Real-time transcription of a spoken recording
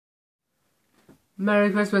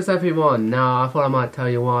Merry Christmas, everyone! Now, I thought I might tell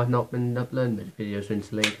you why I've not been uploading videos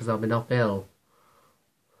recently, because I've been off ill.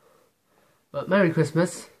 But Merry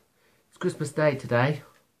Christmas! It's Christmas Day today,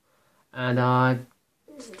 and I'm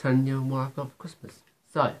just telling you what I've got for Christmas.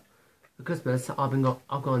 So, for Christmas, I've got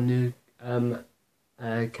a new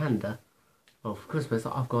calendar. Well, for Christmas,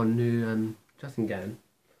 I've got a new dressing gown.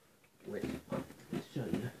 Wait, let's show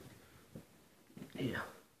you. Here.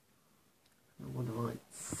 I wonder why it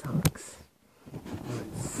sucks.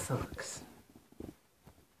 It sucks.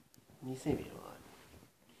 Can you see me alright?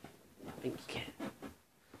 I think you can.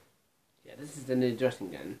 Yeah, this is the new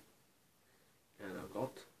dressing gown. And I've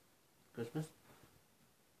got Christmas.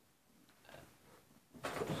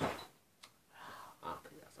 I'll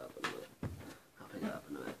pick that up in a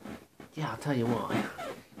minute. Yeah, I'll tell you why.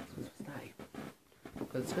 It's Christmas Day.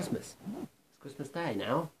 Because it's Christmas. It's Christmas Day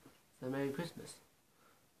now. So Merry Christmas.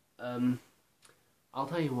 I'll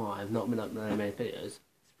tell you why I've not been uploading many videos. It's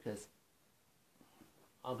because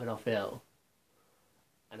I've been off ill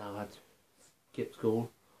and I've had to skip school,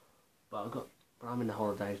 but I'm in the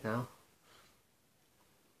holidays now.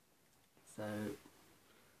 So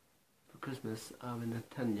for Christmas, I'm in the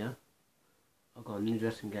tenure. I've got a new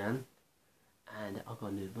dressing gown and I've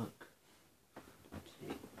got a new book.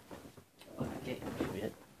 Actually, I can get you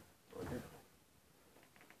it.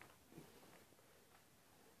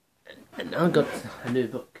 And I got a new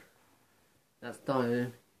book. That's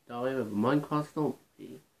Diary of a Minecraft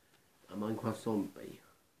Zombie. A Minecraft Zombie.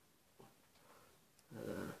 I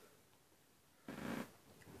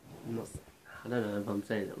don't know if I'm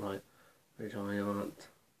saying it right, which I aren't.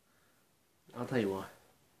 I'll tell you why.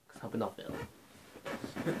 Because I've been off ill.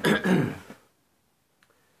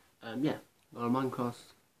 Yeah, got a Minecraft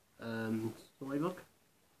story book.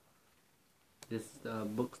 This is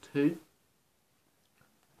book 2.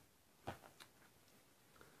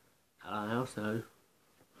 I also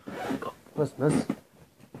got Christmas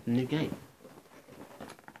a new game,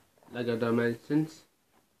 Lego Dimensions,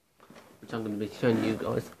 which I'm going to be showing you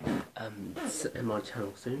guys in my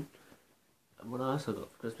channel soon. And what I also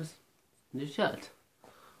got for Christmas, a new shirt,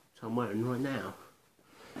 which I'm wearing right now.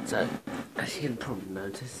 So, as you can probably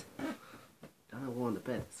notice, I don't know why the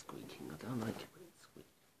bed's squeaking. I don't like it when it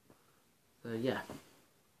squeaks. So yeah,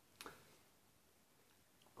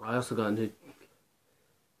 I also got a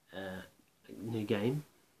new game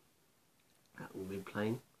that we'll be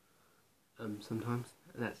playing sometimes,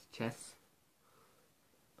 and that's chess.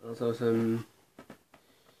 Also some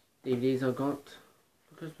DVDs I got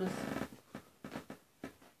for Christmas.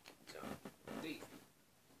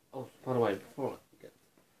 Oh, by the way, before I forget,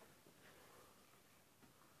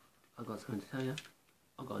 I've got something to tell you.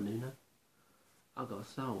 I've got a new one. I've got a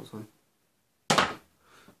Star Wars one.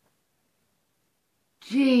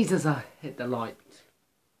 Jesus, I hit the light.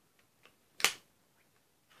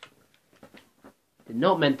 Did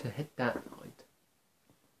not meant to hit that light.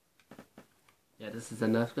 Yeah, this is a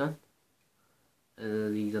Nerf gun.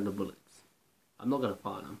 And these are the bullets. I'm not going to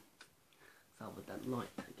fire them. So with that light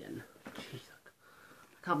again. Jeez, I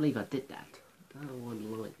can't believe I did that. That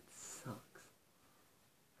one light sucks.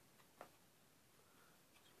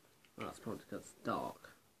 Well, that's probably because it's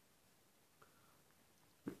dark.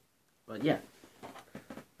 But yeah.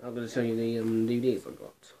 I'm going to show you the DVDs I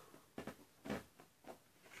got.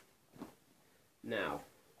 Now,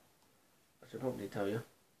 I should probably tell you,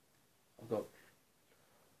 I've got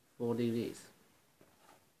 4 DVDs.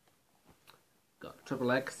 Got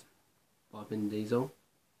Triple X by Vin Diesel.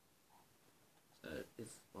 So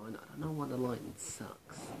it's fine. I don't know why the lighting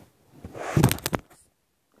sucks.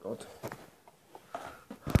 God.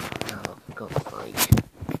 Oh, for God's sake.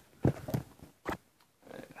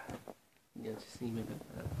 Yeah, just see me a bit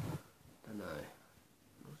better. Don't know.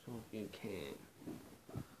 Not sure if you can.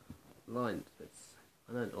 Lines,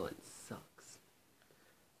 I know the line sucks.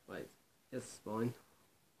 Wait, it's spine.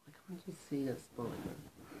 Why can't you see that spine?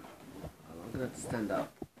 I'm gonna have to stand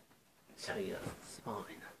up and show you that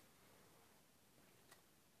spine.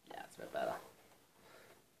 Yeah, it's a bit better.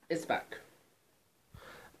 It's back.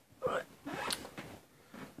 Right.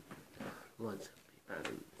 Line's gonna be bad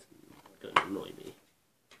and it's gonna annoy me.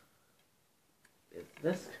 It's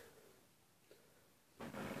this. I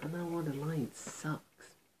don't know why the line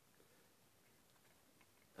sucks.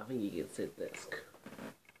 I think you can see the disc.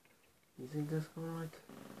 You see the disc alright?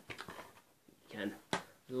 You can.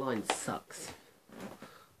 The line sucks.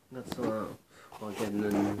 That's why I'm getting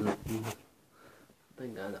I'm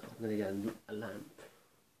gonna get a lamp.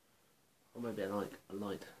 Or maybe like a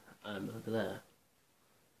light over there.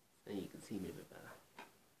 Then you can see me a bit better.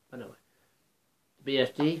 But anyway. The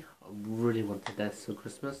BFG, I really wanted this for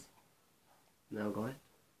Christmas. Now guys.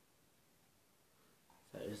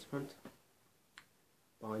 Here's the front.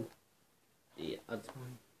 Spine. The other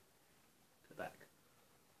spine. To the back.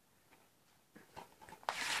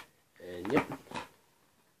 And yep.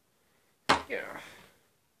 Yeah.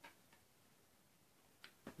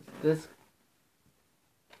 This.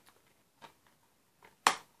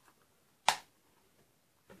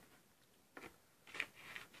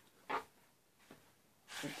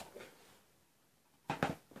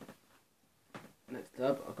 Next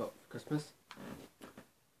up, I've got for Christmas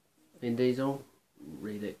Vin Diesel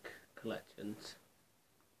Riddick Collections.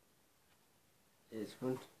 Here's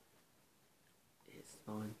front, here's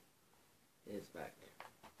spine, here's back.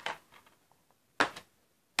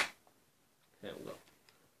 Okay,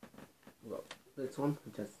 we've got this one,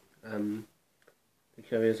 which is the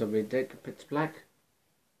Curious of Riddick Pitch Black.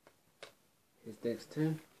 Here's Dix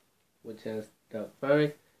 2, which has Dark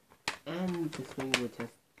Furry, and this one which has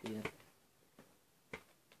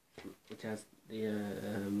the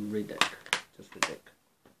Riddick, just Riddick.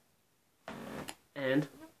 And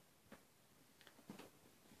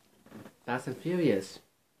Fast and Furious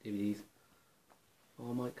DVDs.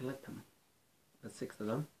 I might collect them. There's 6 of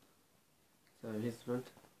them. So here's the front,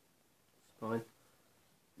 spine,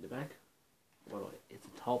 the back. Well, it's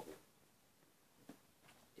the top.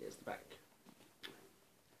 Here's the back.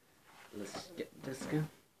 Let's get this going.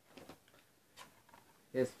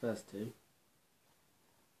 Here's the first 2.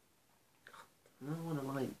 Another one of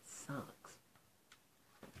mine sucks.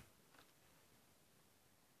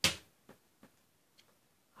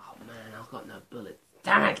 Oh man, I've got no bullets.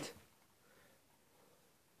 Damn it!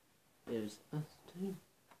 Here's the first 2.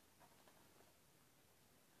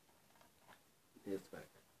 Here's the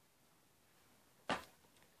back.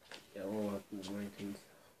 Yeah, all of the ratings.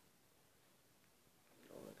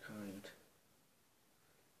 All the code.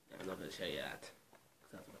 Yeah, I'm not going to show you that,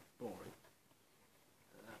 because that's a bit boring.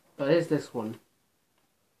 But here's this one.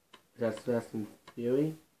 That's Fast and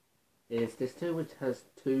Fury. Here's this 2, which has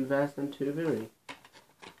 2 Fast and 2 Fury.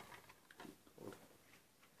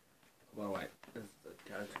 Well, wait, this is the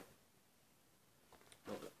code.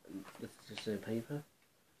 This is just a paper,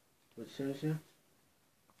 which shows you.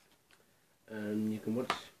 You can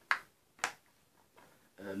watch Fast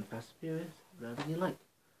and Furious whenever you like.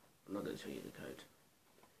 I'm not going to show you the code.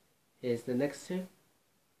 Here's the next 2.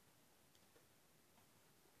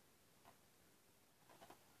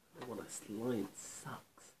 Well, this line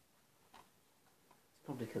sucks. It's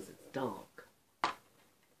probably because it's dark.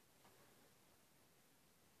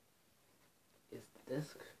 Here's the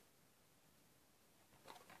disc.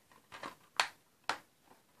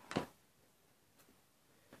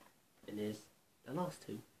 And here's the last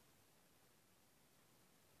 2.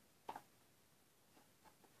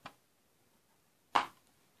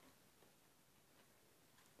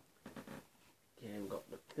 Okay, we've got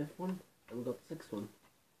the 5th one and we've got the 6th one.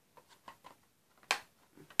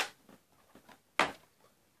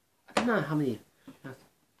 I don't know how many.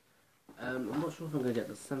 I'm not sure if I'm going to get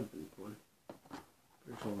the 7th one.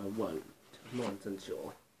 Pretty sure I won't. I'm not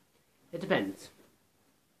sure. It depends.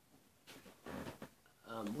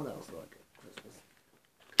 What else do I get for Christmas?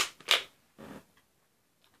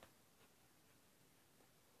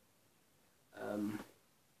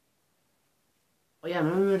 Oh yeah,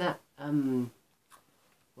 remember that?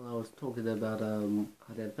 Well, I was talking about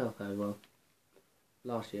I did Velcro well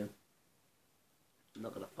last year. I'm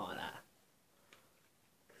not gonna fire that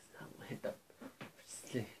because that will hit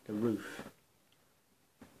the roof.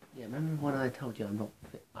 Yeah, remember when I told you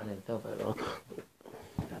I didn't feel very well.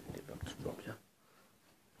 That did not drop you.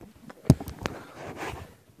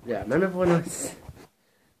 Yeah, remember when I let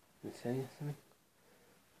me tell you something.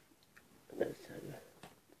 Let's tell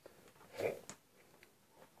you.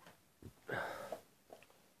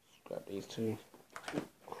 Grab these 2.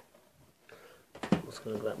 I'm just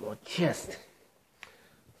gonna grab my chest.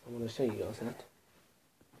 I want to show you guys that.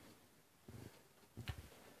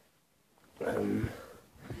 Can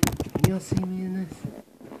you all see me in this?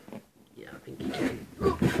 Yeah, I think you can.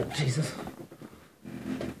 Oh, Jesus.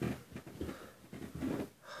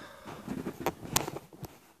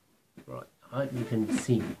 Right, I hope you can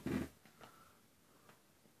see me.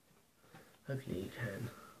 Hopefully you can.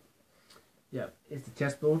 Yeah, it's the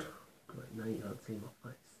chessboard. Great, now you can't see my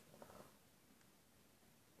face.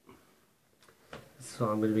 That's what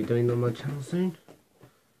I'm going to be doing on my channel soon.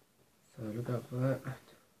 So look out for that.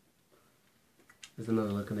 There's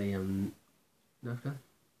another look at the Nerf gun.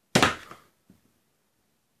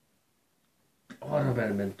 Oh, I don't know if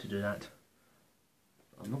I meant to do that.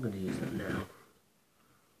 I'm not going to use that now.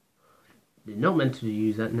 You're not meant to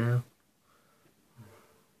use that now.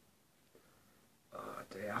 Oh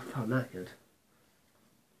dear, I found that good.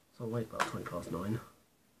 So I'll wait about 9:20.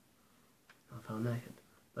 I felt naked.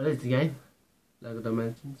 But it's the game, Lego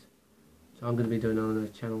Dimensions. So I'm going to be doing it on the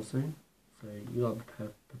channel soon. So you got to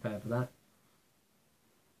prepare for that.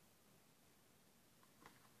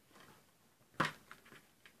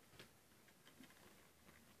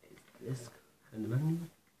 It's this and the menu.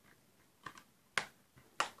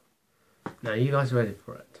 Now you guys are ready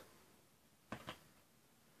for it.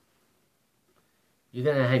 You're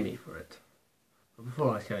going to hate me for it. But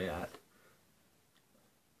before I show you that,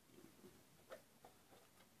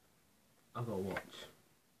 I've got a watch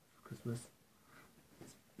for Christmas.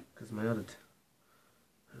 Because my other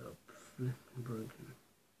are flipping broken.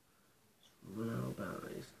 Just run out of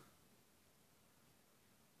batteries.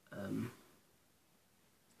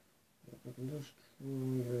 I can just try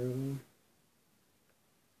them.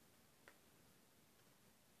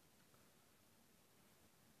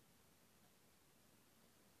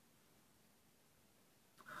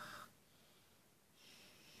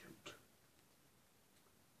 Shoot.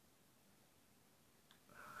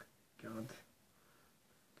 God.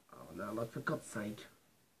 Oh no, like for God's sake.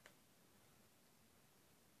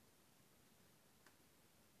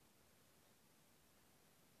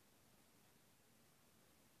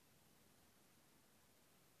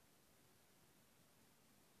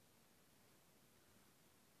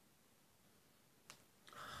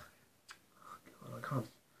 I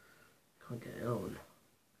can't get it on.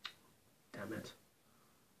 Damn it.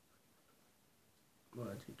 Why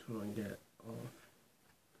did you try and get it off?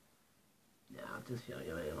 Yeah, I'll just show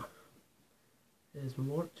you here. There's my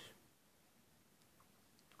watch.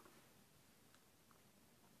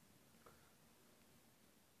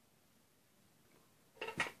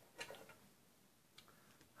 Okay,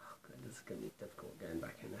 this is going to be difficult getting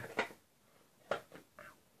back in there.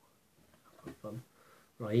 Fun.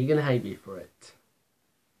 Right, you're going to hate me for it.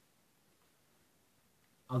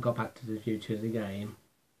 I got Back to the Future the game.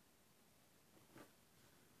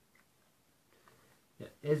 Yeah,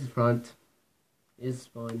 here's the front, here's the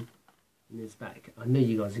spine, and here's the back. I knew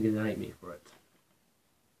you guys are going to hate me for it.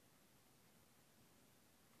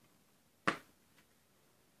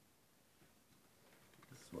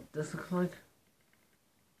 This is what this looks like.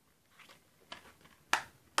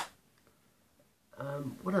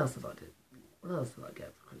 What else did I do? What else did I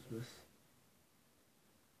get for Christmas?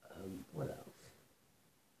 What else?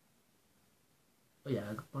 Oh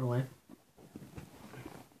yeah, by the way.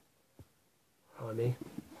 Hi me.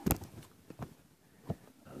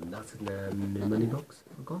 That's in the new money box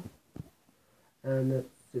I got. And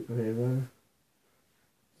that's Superhero,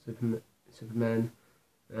 Superman,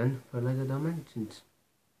 and for Lego Dimensions.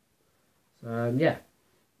 So yeah.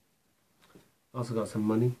 Also got some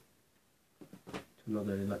money.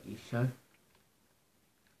 Another lucky show.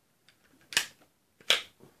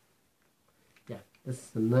 Yeah, this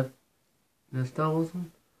is the Star Wars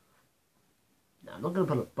one. No, I'm not going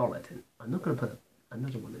to put a bullet in. I'm not going to put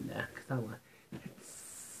another one in there because that one it's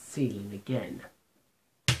sealing again.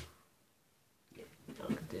 Yeah,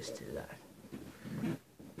 I could just do that.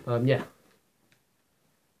 Yeah.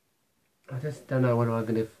 I just don't know whether I'm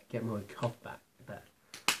going to get my cough back.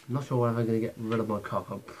 I'm not sure whether I'm going to get rid of my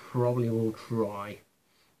cough. I probably will try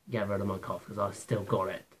get rid of my cough because I've still got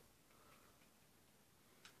it.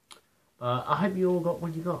 I hope you all got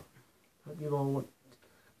what you got. Hope you all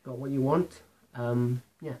got what you want.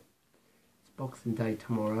 Yeah, it's Boxing Day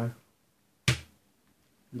tomorrow.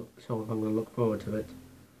 Not sure if I'm going to look forward to it.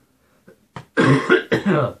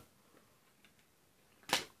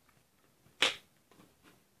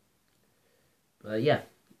 But yeah,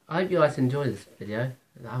 I hope you guys enjoy this video.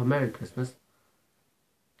 Have a Merry Christmas.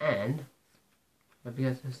 And don't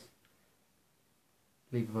forget to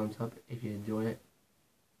leave a thumbs up if you enjoy it.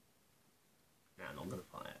 No, I'm not going to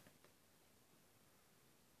fire it.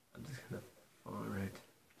 I'm just going to fire it.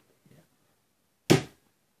 Yeah.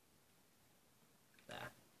 There.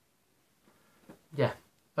 Yeah.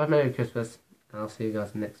 Have a Merry Christmas. And I'll see you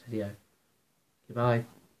guys in the next video. Goodbye.